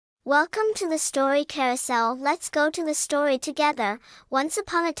Welcome to the story carousel. Let's go to the story together. Once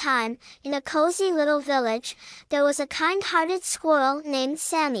upon a time, in a cozy little village, there was a kind-hearted squirrel named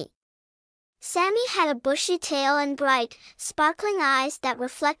Sammy. Sammy had a bushy tail and bright, sparkling eyes that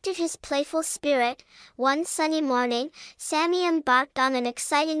reflected his playful spirit. One sunny morning, Sammy embarked on an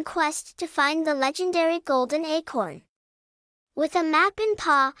exciting quest to find the legendary Golden Acorn. With a map in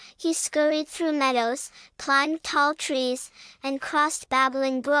paw, he scurried through meadows, climbed tall trees, and crossed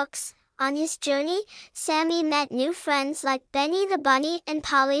babbling brooks. On his journey, Sammy met new friends like Benny the bunny and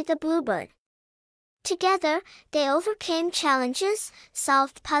Polly the bluebird. Together, they overcame challenges,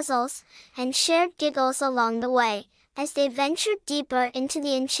 solved puzzles, and shared giggles along the way. As they ventured deeper into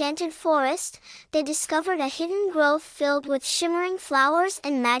the enchanted forest, they discovered a hidden grove filled with shimmering flowers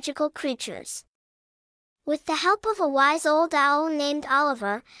and magical creatures. With the help of a wise old owl named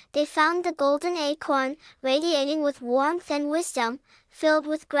Oliver, they found the Golden Acorn, radiating with warmth and wisdom. Filled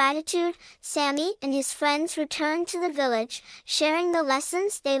with gratitude, Sammy and his friends returned to the village, sharing the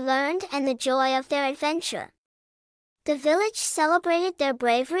lessons they learned and the joy of their adventure. The village celebrated their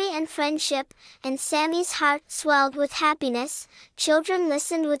bravery and friendship, and Sammy's heart swelled with happiness. Children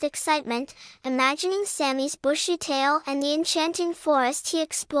listened with excitement, imagining Sammy's bushy tail and the enchanting forest he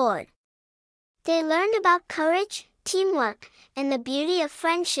explored. They learned about courage, teamwork, and the beauty of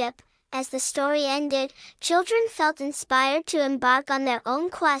friendship. As the story ended, children felt inspired to embark on their own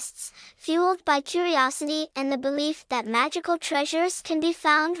quests, fueled by curiosity and the belief that magical treasures can be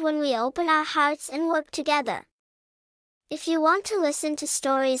found when we open our hearts and work together. If you want to listen to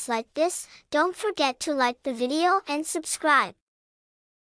stories like this, don't forget to like the video and subscribe.